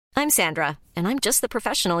I'm Sandra, and I'm just the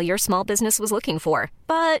professional your small business was looking for.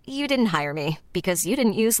 But you didn't hire me because you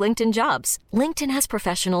didn't use LinkedIn Jobs. LinkedIn has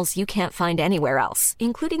professionals you can't find anywhere else,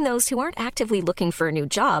 including those who aren't actively looking for a new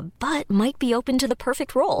job, but might be open to the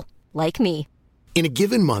perfect role, like me. In a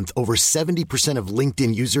given month, over 70% of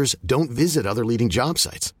LinkedIn users don't visit other leading job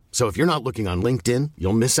sites. So if you're not looking on LinkedIn,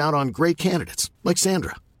 you'll miss out on great candidates like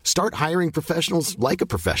Sandra. Start hiring professionals like a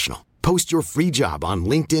professional. Post your free job on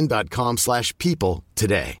linkedin.com/people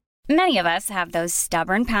today. Many of us have those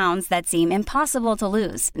stubborn pounds that seem impossible to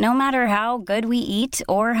lose, no matter how good we eat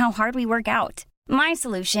or how hard we work out. My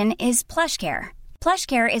solution is PlushCare.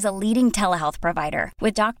 PlushCare is a leading telehealth provider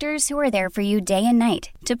with doctors who are there for you day and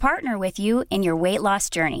night to partner with you in your weight loss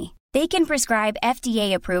journey. They can prescribe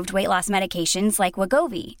FDA-approved weight loss medications like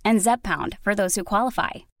Wegovy and Zepbound for those who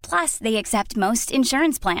qualify. Plus, they accept most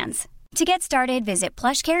insurance plans. To get started, visit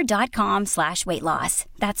plushcare.com/weightloss.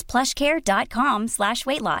 That's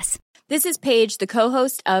plushcare.com/weightloss. This is Paige, the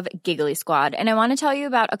co-host of Giggly Squad, and I want to tell you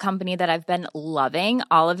about a company that I've been loving,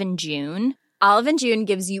 Olive & June. Olive & June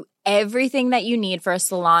gives you everything that you need for a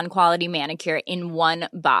salon-quality manicure in one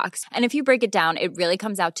box. And if you break it down, it really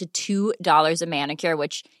comes out to $2 a manicure,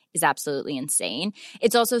 which is absolutely insane.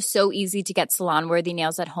 It's also so easy to get salon-worthy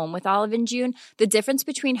nails at home with Olive & June. The difference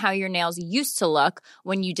between how your nails used to look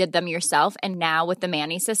when you did them yourself and now with the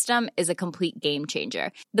Mani system is a complete game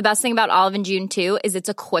changer. The best thing about Olive & June, too, is it's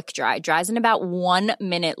a quick dry. Dries in about 1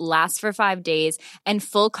 minute, lasts for 5 days, and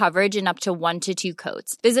full coverage in up to 1 to 2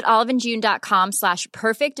 coats. Visit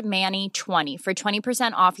oliveandjune.com/perfectmani20 for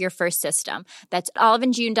 20% off your first system. That's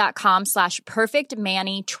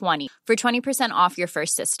oliveandjune.com/perfectmani20 for 20% off your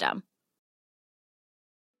first system.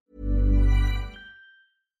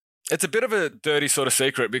 It's a bit of a dirty sort of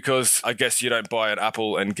secret because I guess you don't buy an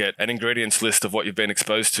apple and get an ingredients list of what you've been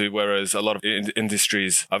exposed to, whereas a lot of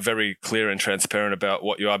industries are very clear and transparent about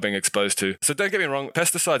what you are being exposed to. So don't get me wrong,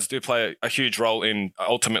 pesticides do play a huge role in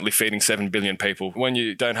ultimately feeding 7 billion people. When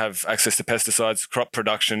you don't have access to pesticides, crop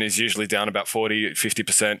production is usually down about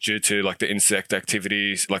 40-50% due to like the insect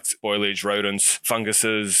activities like spoilage, rodents,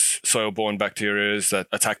 funguses, soil-borne bacteria that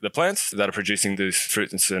attack the plants that are producing these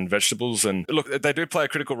fruits and vegetables. And look, they do play a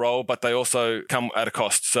critical role, but they also come at a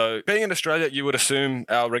cost. So being in Australia, you would assume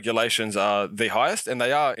our regulations are the highest, and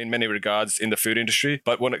they are in many regards in the food industry.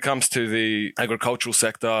 But when it comes to the agricultural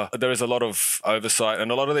sector, there is a lot of oversight,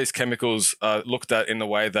 and a lot of these chemicals are looked at in the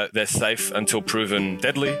way that they're safe until proven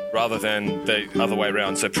deadly, rather than the other way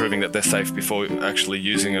around, so proving that they're safe before actually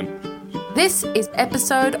using them. This is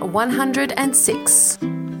episode 106.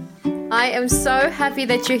 I am so happy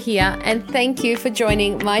that you're here, and thank you for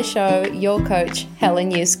joining my show, your coach,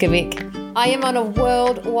 Helen Yuskovic. I am on a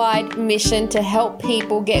worldwide mission to help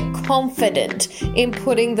people get confident in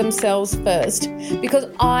putting themselves first, because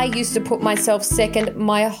I used to put myself second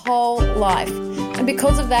my whole life. And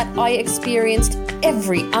because of that, I experienced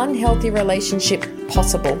every unhealthy relationship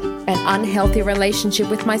possible. An unhealthy relationship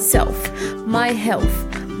with myself, my health,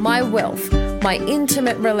 my wealth, my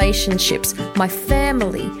intimate relationships, my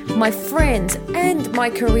family, my friends, and my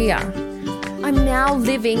career. I'm now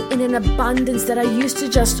living in an abundance that I used to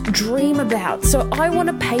just dream about, so I want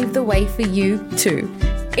to pave the way for you too.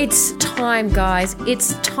 It's time, guys.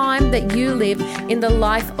 It's time that you live in the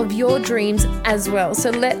life of your dreams as well.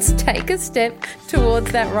 So let's take a step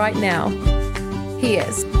towards that right now.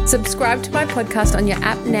 P.S. Subscribe to my podcast on your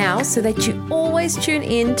app now so that you always tune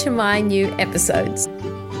in to my new episodes.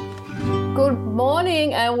 Good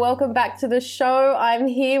morning and welcome back to the show. I'm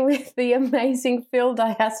here with the amazing Phil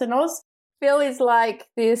Diakonos. Phil is like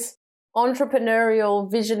this entrepreneurial,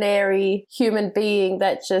 visionary human being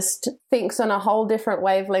that just thinks on a whole different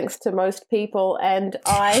wavelength to most people. And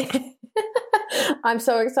I'm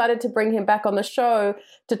so excited to bring him back on the show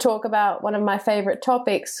to talk about one of my favorite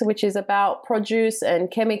topics, which is about produce and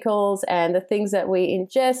chemicals and the things that we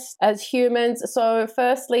ingest as humans. So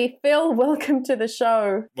firstly, Phil, welcome to the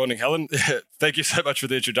show. Morning, Helen. Thank you so much for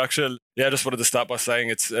the introduction. Yeah, I just wanted to start by saying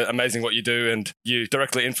it's amazing what you do, and you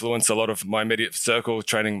directly influence a lot of my immediate circle,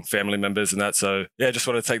 training family members and that. So yeah, I just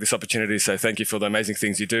wanted to take this opportunity to say thank you for the amazing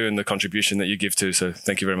things you do and the contribution that you give to. So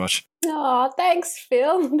thank you very much. Oh, thanks,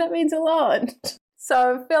 Phil. That means a lot.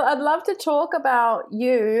 So Phil, I'd love to talk about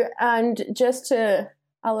you and just to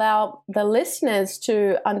allow the listeners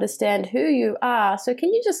to understand who you are. So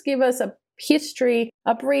can you just give us a history,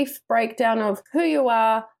 a brief breakdown of who you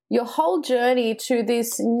are, your whole journey to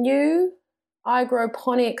this new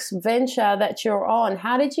hydroponics venture that you're on?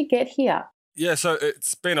 How did you get here? Yeah, so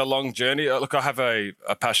it's been a long journey. Look, I have a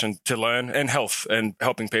passion to learn and health and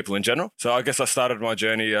helping people in general. So I guess I started my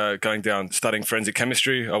journey going down studying forensic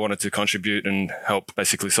chemistry. I wanted to contribute and help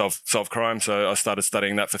basically solve crime. So I started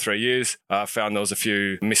studying that for 3 years. I found there was a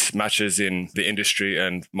few mismatches in the industry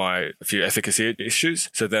and a few efficacy issues.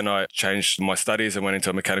 So then I changed my studies and went into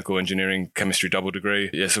a mechanical engineering chemistry double degree.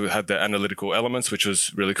 Yeah, so we had the analytical elements, which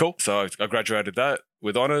was really cool. So I graduated that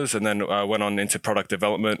with honours, and then I went on into product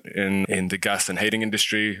development in the gas and heating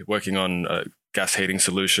industry, working on gas heating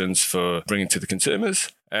solutions for bringing to the consumers.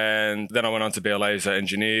 And then I went on to BLA as an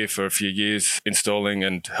engineer for a few years, installing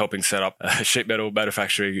and helping set up sheet metal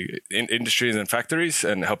manufacturing industries and factories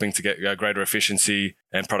and helping to get greater efficiency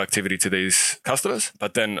and productivity to these customers.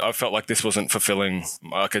 But then I felt like this wasn't fulfilling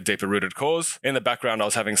like a deeper rooted cause. In the background, I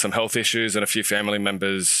was having some health issues and a few family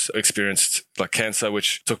members experienced like cancer,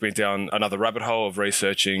 which took me down another rabbit hole of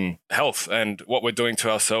researching health and what we're doing to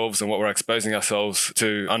ourselves and what we're exposing ourselves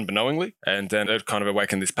to unbeknowingly. And then it kind of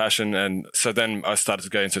awakened this passion. And so then I started to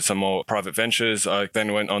go into some more private ventures. I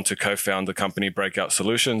then went on to co-found the company Breakout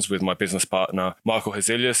Solutions with my business partner, Michael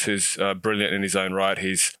Hazilius, who's brilliant in his own right.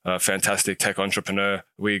 He's a fantastic tech entrepreneur.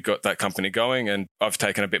 We got that company going, and I've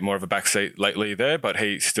taken a bit more of a backseat lately there, but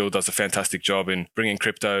he still does a fantastic job in bringing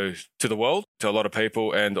crypto to the world, to a lot of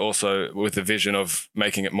people, and also with the vision of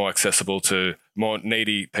making it more accessible to more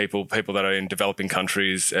needy people that are in developing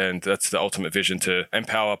countries. And that's the ultimate vision, to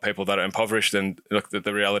empower people that are impoverished. And look,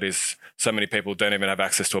 the reality is so many people don't even have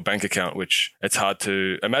access to a bank account, which it's hard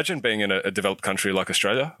to imagine being in a developed country like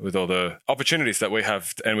Australia with all the opportunities that we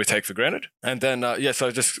have and we take for granted. And then, so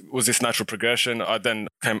it just was this natural progression. I then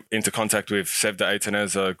came into contact with Sevda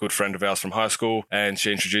Aitanez, a good friend of ours from high school, and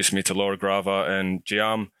she introduced me to Laura Grava and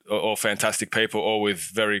Giam. All fantastic people, all with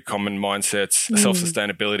very common mindsets,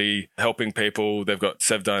 self-sustainability, helping people. They've got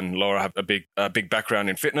Sevda and Laura have a big background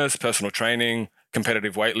in fitness, personal training,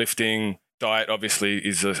 competitive weightlifting. Diet obviously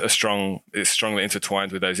is strongly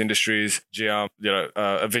intertwined with those industries. Giam,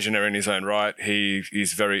 a visionary in his own right.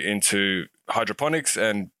 He's very into hydroponics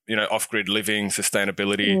and off-grid living,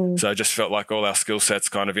 sustainability. So I just felt like all our skill sets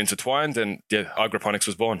kind of intertwined, and Agroponics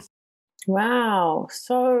was born. Wow.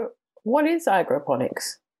 So what is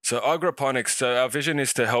Agroponics? So our vision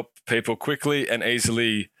is to help people quickly and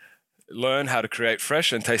easily learn how to create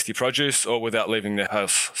fresh and tasty produce, all without leaving their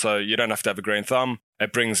house. So you don't have to have a green thumb.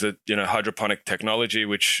 It brings the hydroponic technology,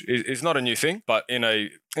 which is not a new thing, but in a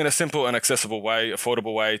simple and accessible way,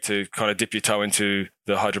 affordable way, to kind of dip your toe into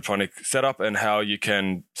the hydroponic setup and how you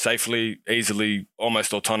can safely, easily,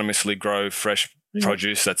 almost autonomously grow fresh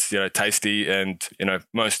produce that's tasty and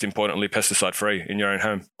most importantly pesticide free in your own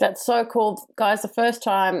home. That's so cool, guys. The first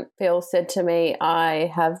time Phil said to me,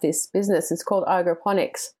 I have this business, it's called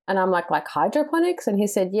Agroponics, and I'm like hydroponics? And he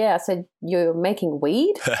said, yeah. I said, you're making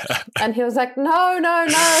weed? And he was like, no,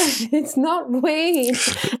 it's not weed.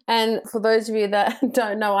 And for those of you that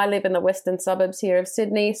don't know, I live in the western suburbs here of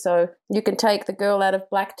Sydney, so you can take the girl out of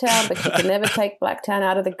Blacktown, but you can never take Blacktown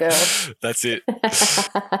out of the girl. That's it.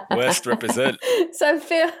 West represent. So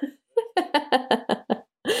Phil,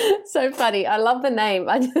 so funny. I love the name.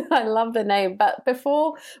 I love the name. But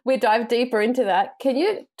before we dive deeper into that, can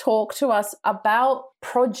you talk to us about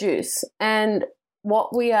produce and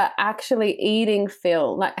what we are actually eating,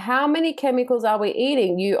 Phil? Like, how many chemicals are we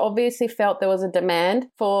eating? You obviously felt there was a demand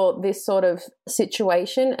for this sort of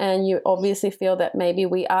situation, and you obviously feel that maybe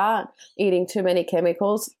we are eating too many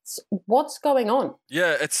chemicals. What's going on?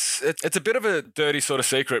 Yeah, it's a bit of a dirty sort of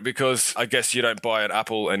secret, because I guess you don't buy an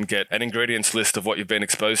apple and get an ingredients list of what you've been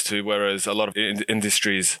exposed to, whereas a lot of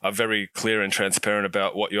industries are very clear and transparent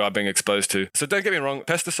about what you are being exposed to. So don't get me wrong,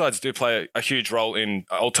 pesticides do play a huge role in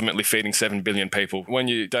ultimately feeding 7 billion people. When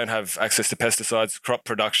you don't have access to pesticides, crop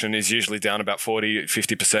production is usually down about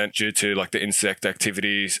 40-50% due to like the insect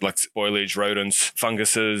activities like spoilage, rodents,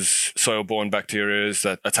 funguses, soil-borne bacteria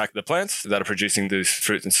that attack the plants that are producing these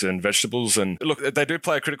fruits and vegetables. And look, they do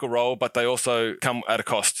play a critical role, but they also come at a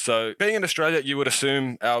cost. So being in Australia, you would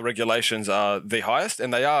assume our regulations are the highest,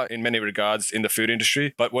 and they are in many regards in the food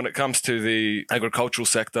industry. But when it comes to the agricultural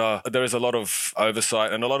sector, there is a lot of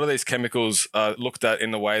oversight, and a lot of these chemicals are looked at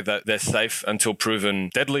in the way that they're safe until proven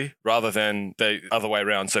deadly, rather than the other way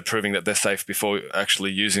around. So proving that they're safe before actually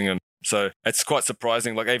using them. So it's quite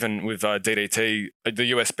surprising. Like even with DDT, the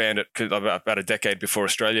US banned it about a decade before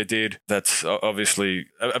Australia did. That's obviously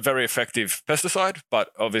a very effective pesticide, but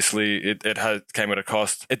obviously it came at a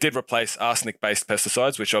cost. It did replace arsenic-based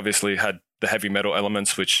pesticides, which obviously had the heavy metal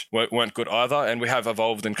elements, which weren't good either. And we have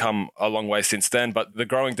evolved and come a long way since then. But the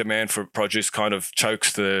growing demand for produce kind of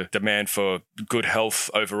chokes the demand for good health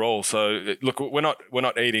overall. So look, we're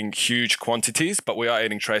not eating huge quantities, but we are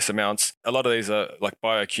eating trace amounts. A lot of these are like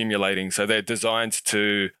bioaccumulating. So they're designed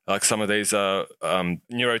to, like some of these are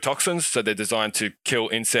neurotoxins. So they're designed to kill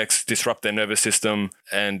insects, disrupt their nervous system,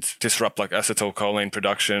 and disrupt like acetylcholine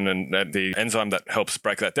production and the enzyme that helps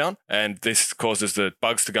break that down. And this causes the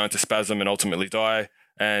bugs to go into spasm and ultimately die.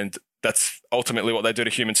 And that's ultimately what they do to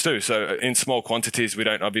humans too. So in small quantities, we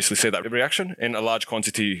don't obviously see that reaction. In a large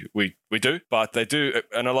quantity, we do, but they do.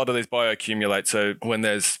 And a lot of these bioaccumulate. So when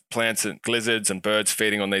there's plants and lizards and birds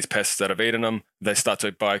feeding on these pests that have eaten them, they start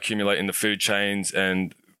to bioaccumulate in the food chains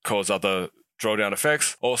and cause other drawdown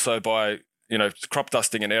effects. Also by crop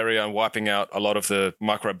dusting an area and wiping out a lot of the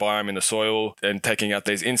microbiome in the soil and taking out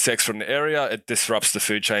these insects from the area, it disrupts the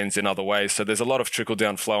food chains in other ways. So there's a lot of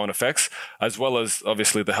trickle-down flow-on effects, as well as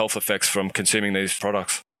obviously the health effects from consuming these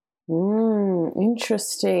products.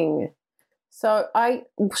 Interesting. So I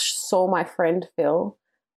saw my friend Phil.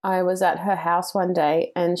 I was at her house one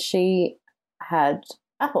day and she had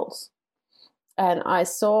apples. And I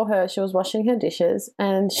saw her, she was washing her dishes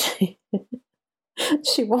and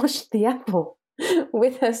she washed the apple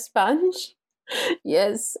with her sponge.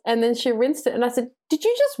 Yes. And then she rinsed it. And I said, "Did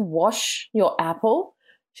you just wash your apple?"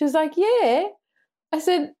 She was like, "Yeah." I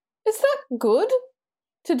said, "Is that good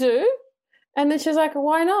to do?" And then she's like,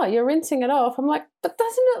 "Why not? You're rinsing it off." I'm like, "But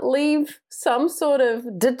doesn't it leave some sort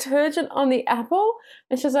of detergent on the apple?"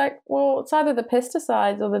 And she's like, "Well, it's either the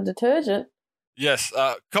pesticides or the detergent." Yes,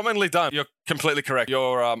 commonly done. You're completely correct.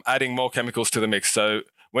 You're adding more chemicals to the mix. So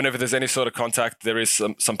whenever there's any sort of contact, there is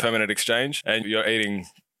some permanent exchange and you're eating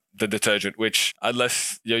the detergent, which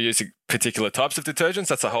unless you're using particular types of detergents,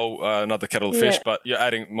 that's a whole another kettle of fish, but you're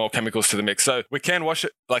adding more chemicals to the mix. So we can wash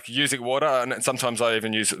it like using water, and sometimes I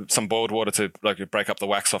even use some boiled water to like break up the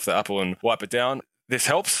wax off the apple and wipe it down. This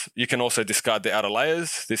helps. You can also discard the outer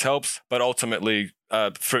layers. This helps, but ultimately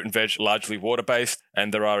fruit and veg largely water-based,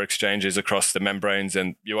 and there are exchanges across the membranes,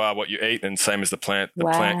 and you are what you eat, and same as the plant. The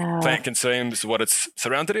plant consumes what it's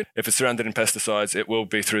surrounded in. If it's surrounded in pesticides, it will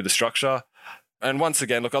be through the structure. And once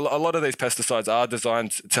again, look, a lot of these pesticides are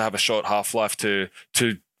designed to have a short half-life to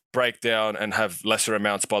break down and have lesser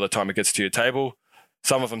amounts by the time it gets to your table.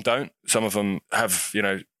 Some of them don't. Some of them have,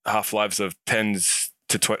 half-lives of 10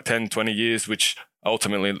 to 20 years, which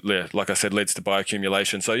ultimately, like I said, leads to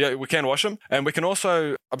bioaccumulation. So yeah, we can wash them. And we can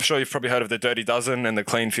also, I'm sure you've probably heard of the Dirty Dozen and the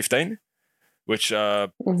Clean 15, which are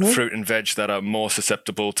fruit and veg that are more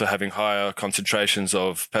susceptible to having higher concentrations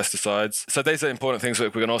of pesticides. So these are important things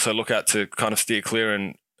that we can also look at to kind of steer clear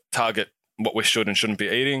and target what we should and shouldn't be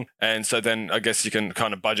eating. And so then I guess you can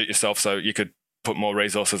kind of budget yourself so you could put more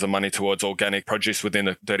resources and money towards organic produce within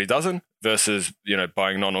the Dirty Dozen versus,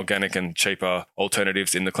 buying non-organic and cheaper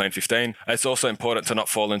alternatives in the Clean 15. It's also important to not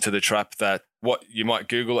fall into the trap that what you might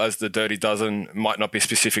Google as the Dirty Dozen might not be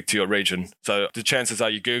specific to your region. So the chances are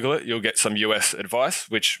you Google it, you'll get some US advice,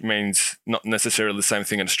 which means not necessarily the same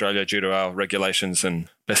thing in Australia due to our regulations and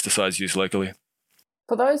pesticides used locally.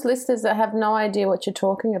 For those listeners that have no idea what you're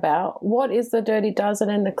talking about, what is the Dirty Dozen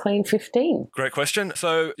and the Clean 15? Great question.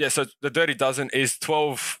 So the Dirty Dozen is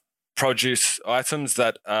 12 produce items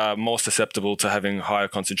that are more susceptible to having higher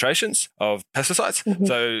concentrations of pesticides.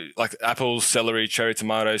 So like apples, celery, cherry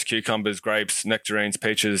tomatoes, cucumbers, grapes, nectarines,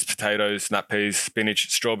 peaches, potatoes, snap peas, spinach,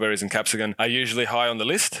 strawberries, and capsicum are usually high on the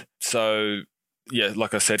list. So yeah,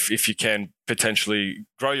 like I said, if you can potentially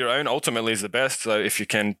grow your own, ultimately is the best. So if you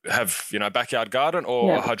can have, a backyard garden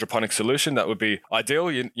or a hydroponic solution, that would be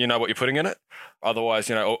ideal. You know what you're putting in it. Otherwise,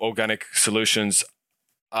 organic solutions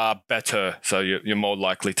are better. So you're more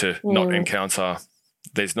likely to not encounter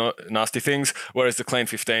these nasty things. Whereas the Clean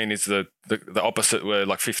 15 is the opposite, where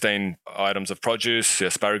like 15 items of produce,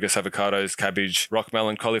 asparagus, avocados, cabbage, rock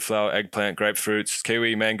melon, cauliflower, eggplant, grapefruits,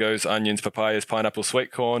 kiwi, mangoes, onions, papayas, pineapple,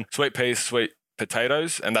 sweet corn, sweet peas, sweet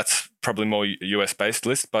potatoes, and that's probably more US-based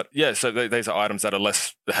list. But yeah, so these are items that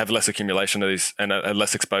have less accumulation of these and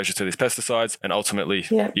less exposure to these pesticides, and ultimately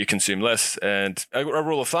you consume less. And a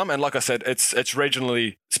rule of thumb, and like I said, it's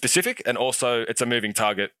regionally specific, and also it's a moving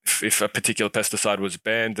target. If a particular pesticide was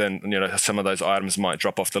banned, then some of those items might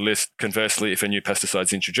drop off the list. Conversely, if a new pesticide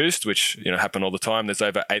is introduced, which happen all the time, there's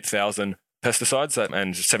over 8,000 pesticides,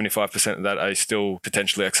 and 75% of that are still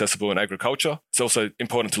potentially accessible in agriculture. It's also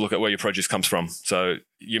important to look at where your produce comes from. So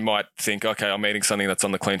you might think, okay, I'm eating something that's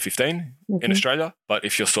on the Clean 15 in Australia, but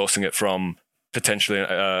if you're sourcing it from potentially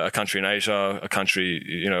a country in Asia, a country,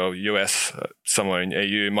 US, somewhere in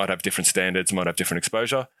EU, might have different standards, might have different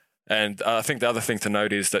exposure. And I think the other thing to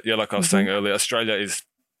note is that, like I was saying earlier, Australia is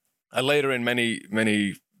a leader in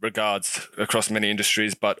many regards across many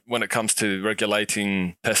industries, but when it comes to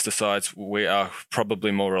regulating pesticides, we are probably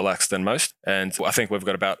more relaxed than most. And I think we've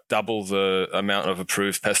got about double the amount of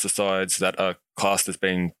approved pesticides that are classed as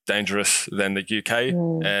being dangerous than the UK.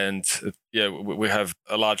 And yeah, we have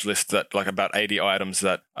a large list that like about 80 items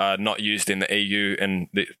that are not used in the EU and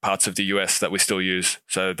the parts of the US that we still use.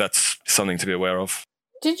 So that's something to be aware of.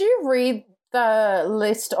 Did you read the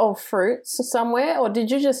list of fruits somewhere, or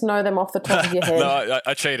did you just know them off the top of your head? No,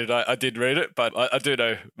 I cheated. I did read it, but I do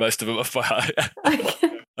know most of them off by heart.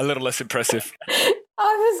 A little less impressive. I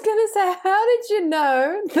was going to say, how did you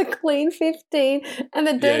know the clean 15 and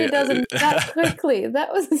the dirty dozen that quickly?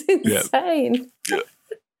 That was insane. Yeah.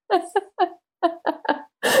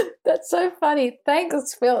 That's so funny.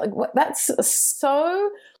 Thanks, Phil. That's so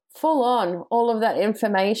full on, all of that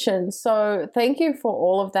information. So thank you for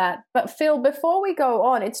all of that. But Phil, before we go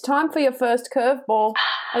on, it's time for your first curveball.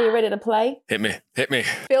 Are you ready to play? Hit me.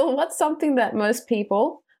 Phil, what's something that most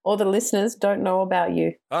people or the listeners don't know about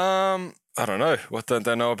you? I don't know. What don't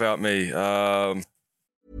they know about me?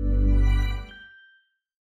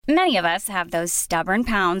 Many of us have those stubborn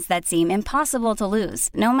pounds that seem impossible to lose,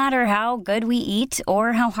 no matter how good we eat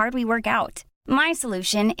or how hard we work out. My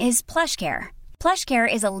solution is PlushCare.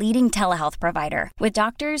 PlushCare is a leading telehealth provider with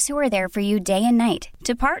doctors who are there for you day and night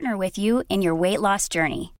to partner with you in your weight loss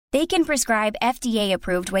journey. They can prescribe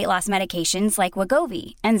FDA-approved weight loss medications like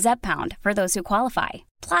Wegovy and Zepbound for those who qualify.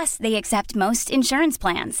 Plus, they accept most insurance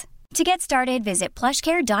plans. To get started, visit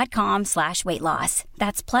plushcare.com/weightloss.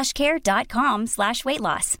 That's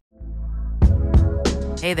plushcare.com/weightloss.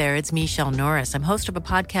 Hey there, it's Michelle Norris. I'm host of a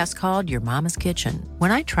podcast called Your Mama's Kitchen.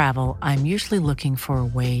 When I travel, I'm usually looking for a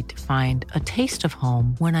way to find a taste of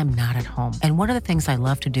home when I'm not at home. And one of the things I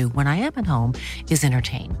love to do when I am at home is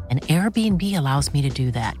entertain. And Airbnb allows me to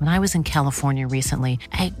do that. When I was in California recently,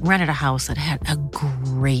 I rented a house that had a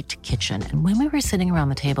great kitchen. And when we were sitting around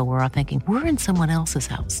the table, we were all thinking, we're in someone else's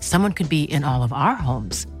house. Someone could be in all of our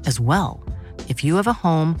homes as well. If you have a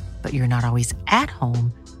home, but you're not always at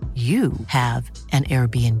home, you have an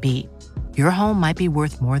Airbnb. Your home might be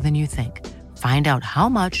worth more than you think. Find out how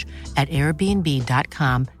much at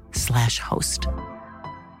airbnb.com/host.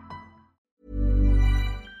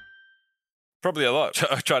 Probably a lot.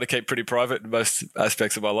 I try to keep pretty private in most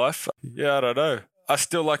aspects of my life. Yeah, I don't know. I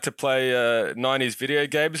still like to play 90s video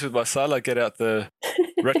games with my son. I get out the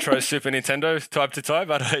retro Super Nintendo time to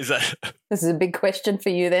time. I don't know, is that... This is a big question for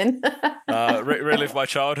you then. Relive my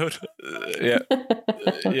childhood. Yeah.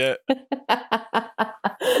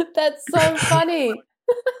 That's so funny.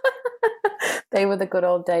 They were the good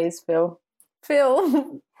old days, Phil.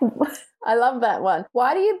 Phil, I love that one.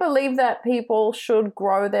 Why do you believe that people should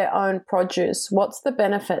grow their own produce? What's the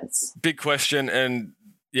benefits? Big question, and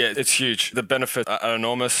yeah, it's huge. The benefits are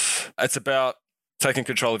enormous. It's about taking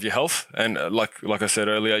control of your health. And like I said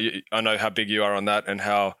earlier, I know how big you are on that and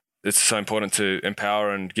how it's so important to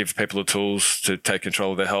empower and give people the tools to take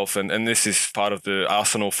control of their health. And this is part of the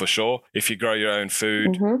arsenal for sure. If you grow your own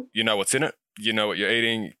food, you know what's in it. You know what you're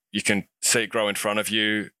eating. You can see it grow in front of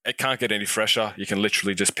you. It can't get any fresher. You can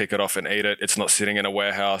literally just pick it off and eat it. It's not sitting in a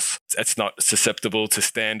warehouse. It's not susceptible to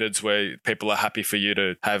standards where people are happy for you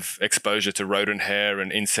to have exposure to rodent hair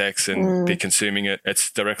and insects and be consuming it.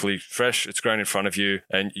 It's directly fresh. It's grown in front of you,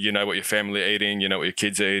 and you know what your family are eating. You know what your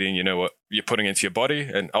kids are eating. You know what you're putting into your body,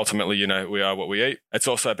 and ultimately, you know, we are what we eat. It's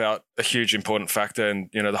also about a huge important factor, and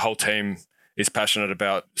you know, the whole team is passionate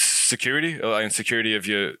about security and security of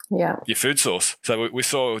your food source. So we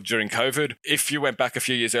saw during COVID, if you went back a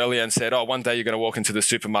few years earlier and said, oh, one day you're going to walk into the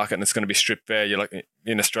supermarket and it's going to be stripped bare, you're like,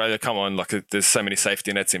 in Australia, come on, like there's so many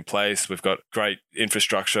safety nets in place. We've got great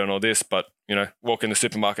infrastructure and all this, but you know, walk in the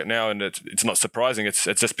supermarket now and it's not surprising. It's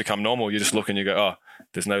just become normal. You just look and you go, oh,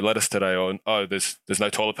 there's no lettuce today, or oh, there's no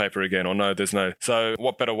toilet paper again, or no, there's no. So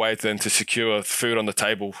what better way than to secure food on the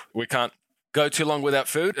table? We can't go too long without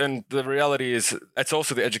food. And the reality is it's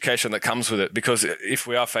also the education that comes with it, because if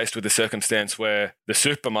we are faced with a circumstance where the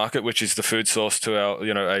supermarket, which is the food source to our,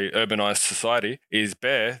 you know, a urbanized society, is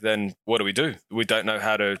bare, then what do? We don't know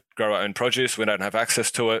how to grow our own produce. We don't have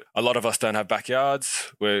access to it. A lot of us don't have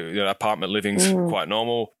backyards where, you know, apartment living's quite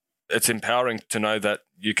normal. It's empowering to know that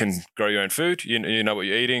you can grow your own food. You know what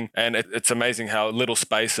you're eating. And it's amazing how little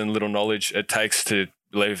space and little knowledge it takes to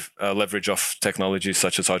leverage off technologies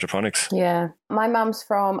such as hydroponics. Yeah. My mum's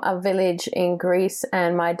from a village in Greece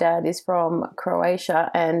and my dad is from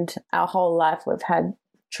Croatia, and our whole life we've had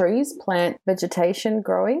trees, plant vegetation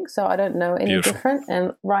growing. So I don't know any different.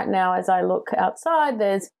 And right now as I look outside,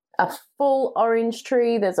 there's a full orange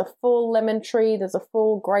tree, there's a full lemon tree, there's a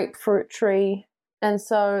full grapefruit tree. And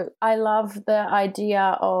so I love the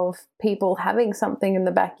idea of people having something in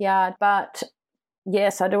the backyard. But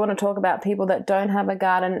yes, I do want to talk about people that don't have a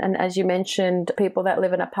garden. And as you mentioned, people that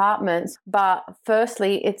live in apartments. But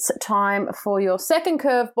firstly, it's time for your second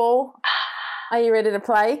curveball. Are you ready to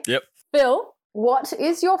play? Yep. Phil, what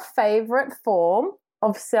is your favorite form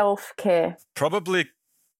of self-care? Probably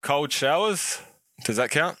cold showers. Does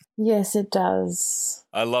that count? Yes, it does.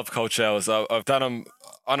 I love cold showers. I've done them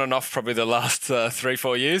on and off probably the last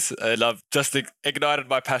 3-4 years, and I've just ignited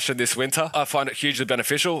my passion this winter. I find it hugely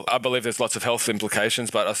beneficial. I believe there's lots of health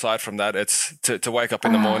implications, but aside from that, it's to wake up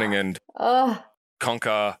in the morning and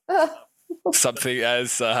conquer something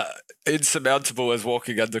as insurmountable as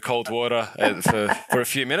walking under cold water for a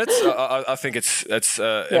few minutes. I think it's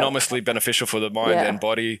enormously beneficial for the mind and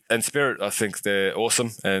body and spirit. I think they're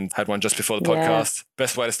awesome, and had one just before the podcast.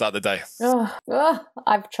 Best way to start the day.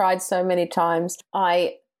 I've tried so many times.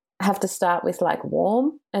 I have to start with like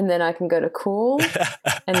warm, and then I can go to cool,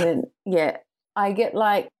 and then I get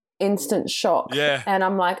like instant shock. Yeah. And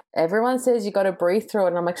I'm like, everyone says you got to breathe through it,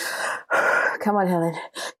 and I'm like, come on, Helen,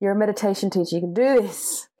 you're a meditation teacher, you can do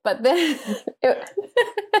this. But then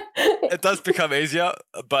it does become easier,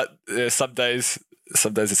 but some days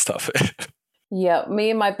it's tough. Yeah, me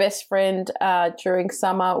and my best friend during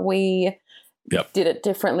summer, we did it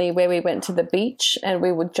differently, where we went to the beach and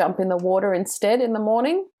we would jump in the water instead in the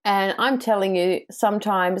morning. And I'm telling you,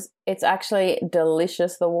 sometimes it's actually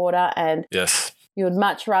delicious, the water, and yes, you would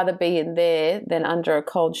much rather be in there than under a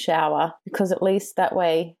cold shower, because at least that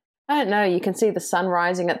way, I don't know, you can see the sun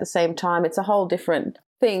rising at the same time. It's a whole different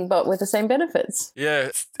thing, but with the same benefits. Yeah,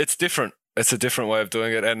 it's different. It's a different way of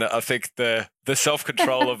doing it. And I think the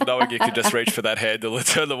self-control of knowing you can just reach for that handle and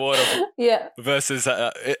turn the water versus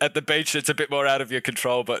at the beach, it's a bit more out of your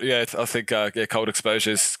control. But yeah, I think cold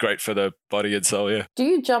exposure is great for the body and soul, yeah. Do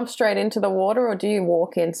you jump straight into the water, or do you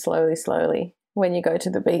walk in slowly when you go to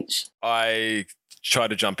the beach? I try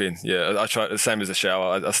to jump in. Yeah, I try the same as a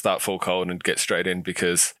shower. I start full cold and get straight in,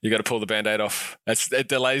 because you got to pull the Band-Aid off. It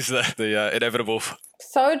delays the inevitable.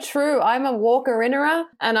 So true. I'm a walker-innerer,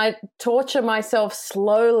 and I torture myself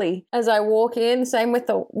slowly as I walk in. Same with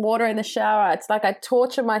the water in the shower. It's like I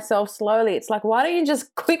torture myself slowly. It's like, why don't you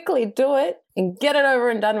just quickly do it and get it over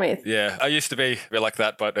and done with? Yeah, I used to be a bit like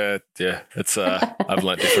that, but it's I've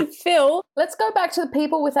learned different. Phil, let's go back to the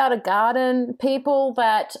people without a garden, people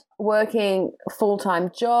that working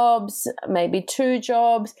full-time jobs, maybe 2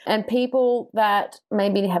 jobs, and people that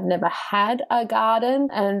maybe have never had a garden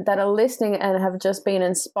and that are listening and have just been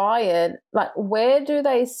inspired. Like, where do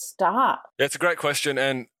they start? Yeah, it's a great question.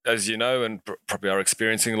 And as you know, and probably are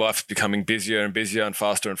experiencing, life becoming busier and busier and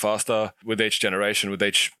faster with each generation, with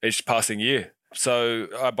each passing year. So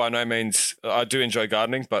by no means, I do enjoy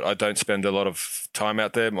gardening, but I don't spend a lot of time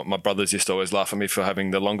out there. My brothers used to always laugh at me for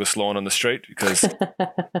having the longest lawn on the street, because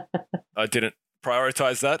I didn't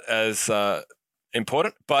prioritize that as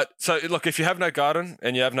important. But so look, if you have no garden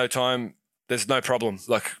and you have no time, there's no problem.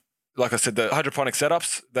 Like I said, the hydroponic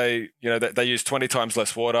setups, they use 20 times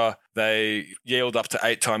less water. They yield up to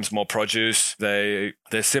 8 times more produce. They're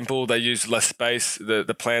simple. They use less space.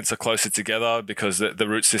 The plants are closer together because the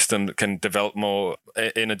root system can develop more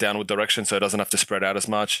in a downward direction, so it doesn't have to spread out as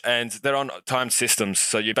much. And they're on timed systems.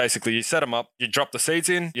 So you set them up, you drop the seeds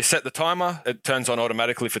in, you set the timer, it turns on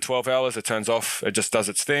automatically for 12 hours, it turns off, it just does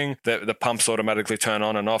its thing. The pumps automatically turn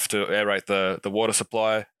on and off to aerate the water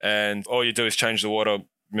supply. And all you do is change the water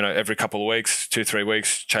every couple of weeks, 2-3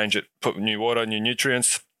 weeks, change it, put new water, new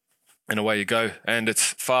nutrients, and away you go. And it's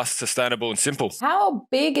fast, sustainable, and simple. How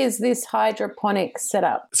big is this hydroponic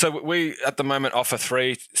setup? So we, at the moment, offer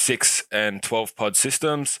 3, 6, and 12 pod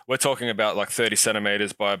systems. We're talking about like 30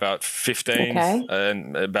 centimeters by about 15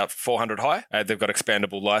 and about 400 high. They've got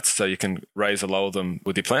expandable lights, so you can raise or lower them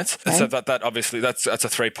with your plants. Okay. So that obviously, that's a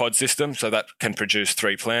 3-pod system, so that can produce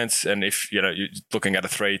 3 plants. And if, you're looking at a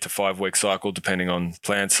 3 to 5 week cycle, depending on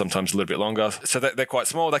plants, sometimes a little bit longer. So they're quite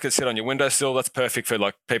small. They can sit on your windowsill. That's perfect for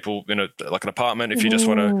like people, like an apartment. If you just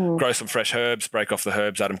want to grow some fresh herbs, break off the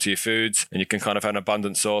herbs, add them to your foods, and you can kind of have an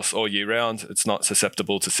abundant source all year round. It's not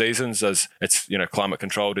susceptible to seasons, as it's, climate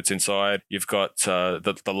controlled. It's inside. You've got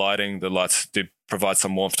the lighting. The lights do provide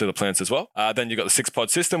some warmth to the plants as well. Then you've got the 6-pod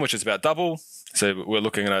system, which is about double. So we're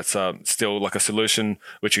looking at still like a solution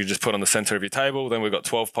which you just put on the center of your table. Then we've got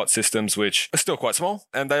 12-pot systems, which are still quite small.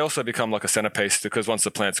 And they also become like a centerpiece, because once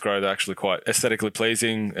the plants grow, they're actually quite aesthetically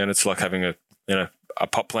pleasing. And it's like having a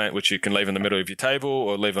pot plant, which you can leave in the middle of your table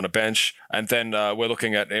or leave on a bench. And then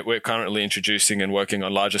we're currently introducing and working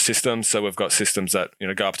on larger systems. So we've got systems that,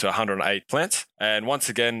 go up to 108 plants. And once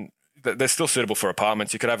again, they're still suitable for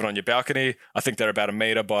apartments. You could have it on your balcony. I think they're about 1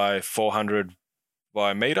 meter by 400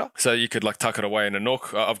 by meter. So you could like tuck it away in a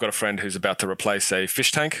nook. I've got a friend who's about to replace a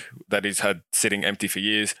fish tank that he's had sitting empty for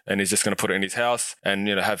years, and he's just going to put it in his house and,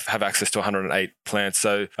 have access to 108 plants.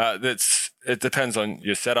 So it depends on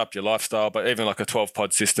your setup, your lifestyle, but even like a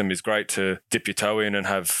 12-pod system is great to dip your toe in and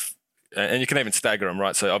have, and you can even stagger them,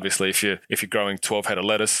 right? So obviously if you're growing 12 head of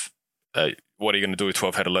lettuce, what are you going to do with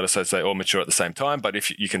 12 head of lettuce as they all mature at the same time? But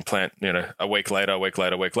if you can plant, a week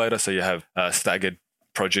later, so you have staggered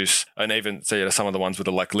produce. And even so, some of the ones with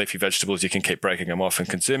the like leafy vegetables, you can keep breaking them off and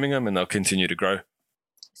consuming them, and they'll continue to grow.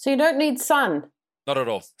 So you don't need sun? Not at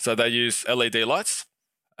all. So they use LED lights,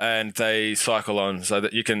 and they cycle on so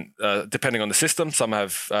that you can, depending on the system, some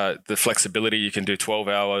have the flexibility. You can do 12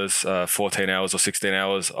 hours, 14 hours or 16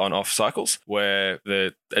 hours on-off cycles where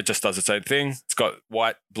it just does its own thing. It's got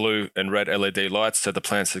white, blue and red LED lights, so the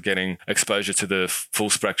plants are getting exposure to the full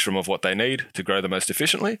spectrum of what they need to grow the most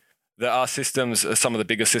efficiently. There are systems, some of the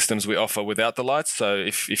bigger systems we offer without the lights. So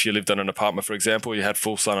if you lived in an apartment, for example, you had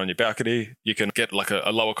full sun on your balcony, you can get like a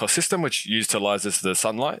lower cost system which utilizes the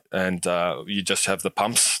sunlight, and you just have the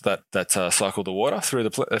pumps that cycle the water through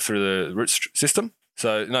the root system.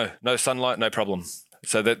 So no sunlight, no problem.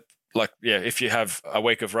 So that if you have a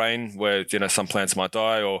week of rain where, some plants might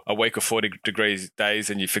die, or a week of 40 degrees days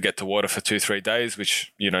and you forget to water for 2-3 days,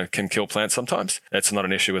 which, can kill plants sometimes, it's not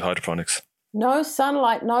an issue with hydroponics. No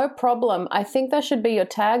sunlight, no problem. I think that should be your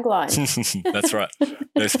tagline. That's right.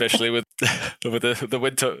 Especially with the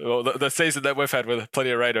winter, or the season that we've had with plenty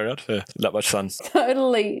of rain around. Not much sun.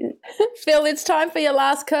 Totally. Phil, it's time for your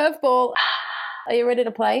last curveball. Are you ready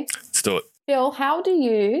to play? Let's do it. Phil, how do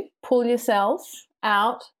you pull yourself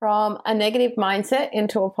out from a negative mindset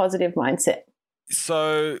into a positive mindset?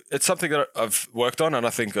 So it's something that I've worked on, and I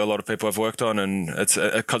think a lot of people have worked on, and it's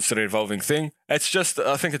a constantly evolving thing. It's just,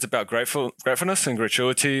 I think it's about gratefulness and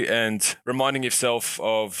gratuity, and reminding yourself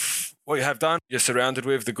of what you have done, you're surrounded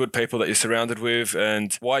with, the good people that you're surrounded with,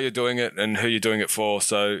 and why you're doing it and who you're doing it for.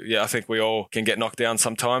 So I think we all can get knocked down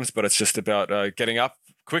sometimes, but it's just about getting up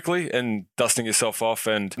quickly and dusting yourself off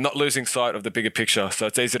and not losing sight of the bigger picture. So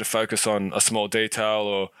it's easy to focus on a small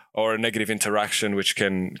detail or a negative interaction, which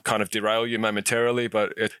can kind of derail you momentarily.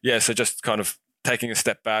 But so just kind of taking a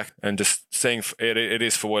step back and just seeing it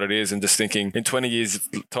is for what it is, and just thinking, in 20 years'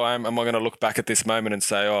 time, am I going to look back at this moment and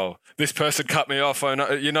say, oh, this person cut me off? Oh, no,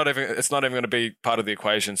 it's not even going to be part of the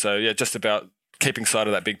equation. So just about keeping sight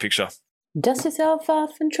of that big picture. Dust yourself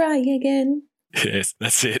off and try again. Yes,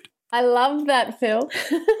 that's it. I love that, Phil.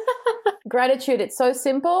 Gratitude. It's so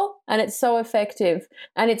simple and it's so effective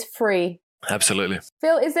and it's free. Absolutely.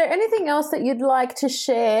 Phil, is there anything else that you'd like to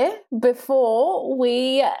share before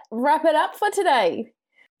we wrap it up for today?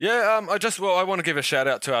 Yeah, I want to give a shout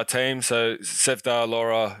out to our team. So Sevda,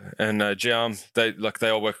 Laura, and Jiam, they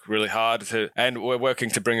all work really hard and we're working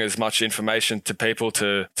to bring as much information to people,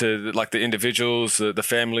 to like the individuals, the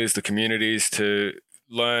families, the communities, to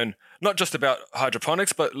learn not just about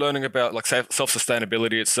hydroponics, but learning about like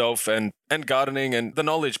self-sustainability itself and gardening and the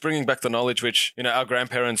knowledge, bringing back the knowledge, which, our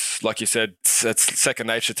grandparents, like you said, it's second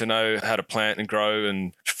nature to know how to plant and grow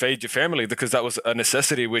and feed your family, because that was a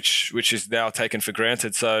necessity which is now taken for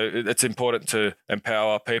granted. So it's important to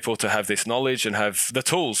empower people to have this knowledge and have the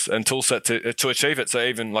tools and tool set to achieve it. So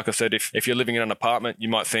even, like I said, if you're living in an apartment, you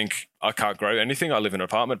might think, I can't grow anything, I live in an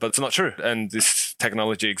apartment, but it's not true. And this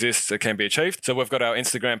technology exists, it can be achieved. So we've got our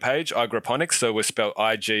Instagram page, Agroponics. So we're spelled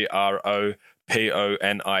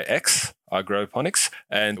IGROPONIX, Agroponics.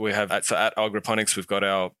 And we have at Agroponics, we've got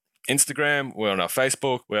our Instagram, we're on our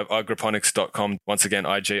Facebook, we have agroponics.com, once again,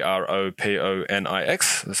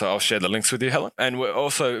 IGROPONIX. So I'll share the links with you, Helen. And we're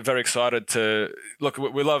also very excited to, look,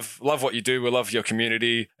 we love what you do, we love your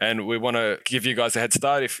community, and we want to give you guys a head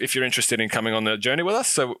start if you're interested in coming on the journey with us.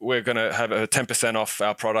 So we're going to have a 10% off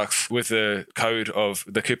our products with the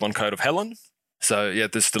coupon code of Helen. So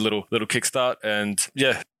this is the little kickstart, and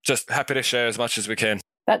just happy to share as much as we can.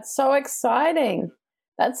 That's so exciting.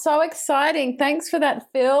 That's so exciting. Thanks for that,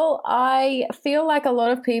 Phil. I feel like a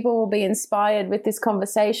lot of people will be inspired with this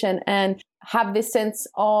conversation and have this sense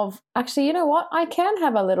of, actually, you know what? I can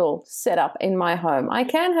have a little setup in my home. I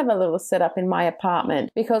can have a little setup in my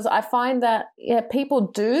apartment, because I find that people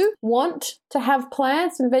do want to have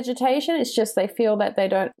plants and vegetation. It's just they feel that they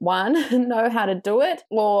don't, one, know how to do it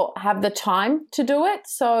or have the time to do it.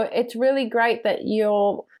 So it's really great that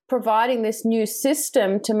you're providing this new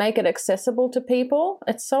system to make it accessible to people.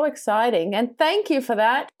 It's so exciting. And thank you for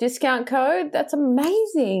that discount code. That's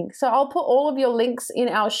amazing. So I'll put all of your links in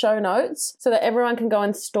our show notes so that everyone can go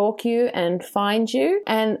and stalk you and find you.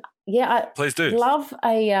 And please do. Love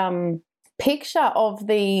a picture of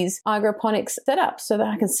these agroponics setups so that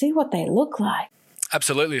I can see what they look like.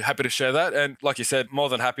 Absolutely. Happy to share that. And like you said, more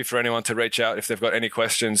than happy for anyone to reach out if they've got any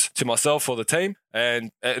questions to myself or the team.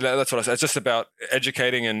 And that's what I said. It's just about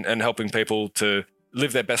educating and helping people to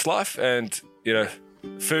live their best life. And,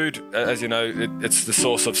 food, as you know, it's the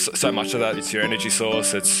source of so much of that. It's your energy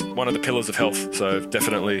source. It's one of the pillars of health. So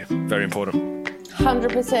definitely very important.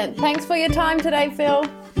 100%. Thanks for your time today, Phil.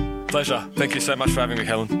 Pleasure. Thank you so much for having me,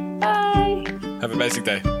 Helen. Bye. Have an amazing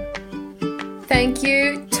day. Thank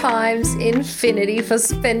you times infinity for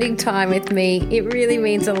spending time with me. It really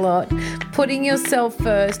means a lot. Putting yourself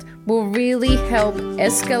first will really help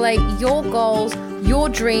escalate your goals, your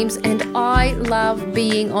dreams, and I love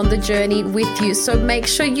being on the journey with you. So make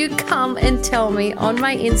sure you come and tell me on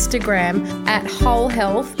my Instagram at Whole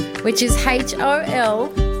Health, which is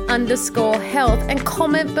HOL_health, and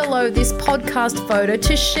comment below this podcast photo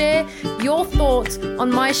to share your thoughts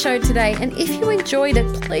on my show today. And if you enjoyed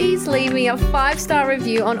it, please leave me a 5-star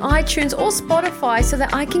review on iTunes or Spotify so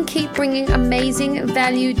that I can keep bringing amazing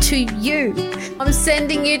value to you. I'm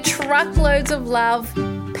sending you truckloads of love,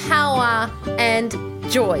 power, and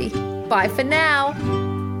joy. Bye for now.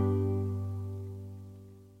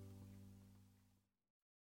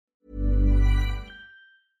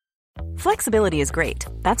 Flexibility is great.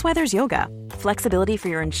 That's why there's yoga. Flexibility for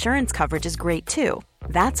your insurance coverage is great too.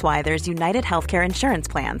 That's why there's United Healthcare Insurance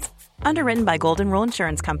Plans. Underwritten by Golden Rule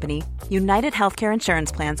Insurance Company, United Healthcare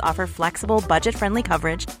Insurance Plans offer flexible, budget-friendly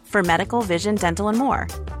coverage for medical, vision, dental, and more.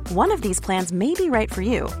 One of these plans may be right for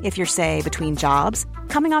you if you're, say, between jobs,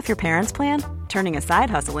 coming off your parents' plan, turning a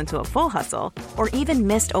side hustle into a full hustle, or even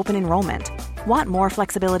missed open enrollment. Want more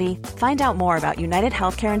flexibility? Find out more about United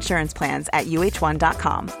Healthcare Insurance Plans at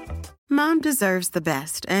uh1.com. Mom deserves the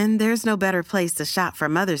best, and there's no better place to shop for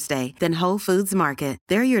Mother's Day than Whole Foods Market.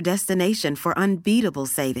 They're your destination for unbeatable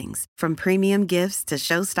savings, from premium gifts to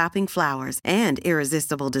show-stopping flowers and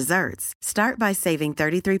irresistible desserts. Start by saving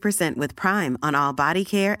 33% with Prime on all body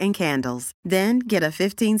care and candles. Then get a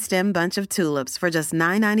 15-stem bunch of tulips for just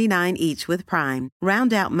 $9.99 each with Prime.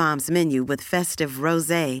 Round out Mom's menu with festive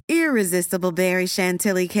rosé, irresistible berry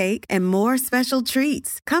chantilly cake, and more special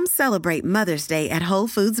treats. Come celebrate Mother's Day at Whole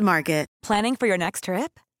Foods Market. Planning for your next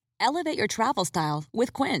trip? Elevate your travel style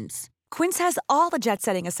with Quince. Quince has all the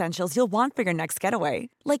jet-setting essentials you'll want for your next getaway,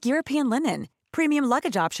 like European linen, premium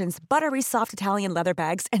luggage options, buttery soft Italian leather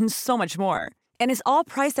bags, and so much more. And is all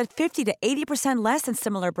priced at 50 to 80% less than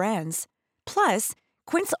similar brands. Plus,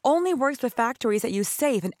 Quince only works with factories that use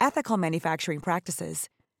safe and ethical manufacturing practices.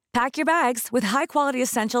 Pack your bags with high-quality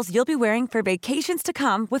essentials you'll be wearing for vacations to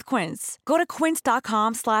come with Quince. Go to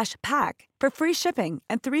quince.com/pack for free shipping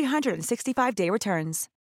and 365-day returns.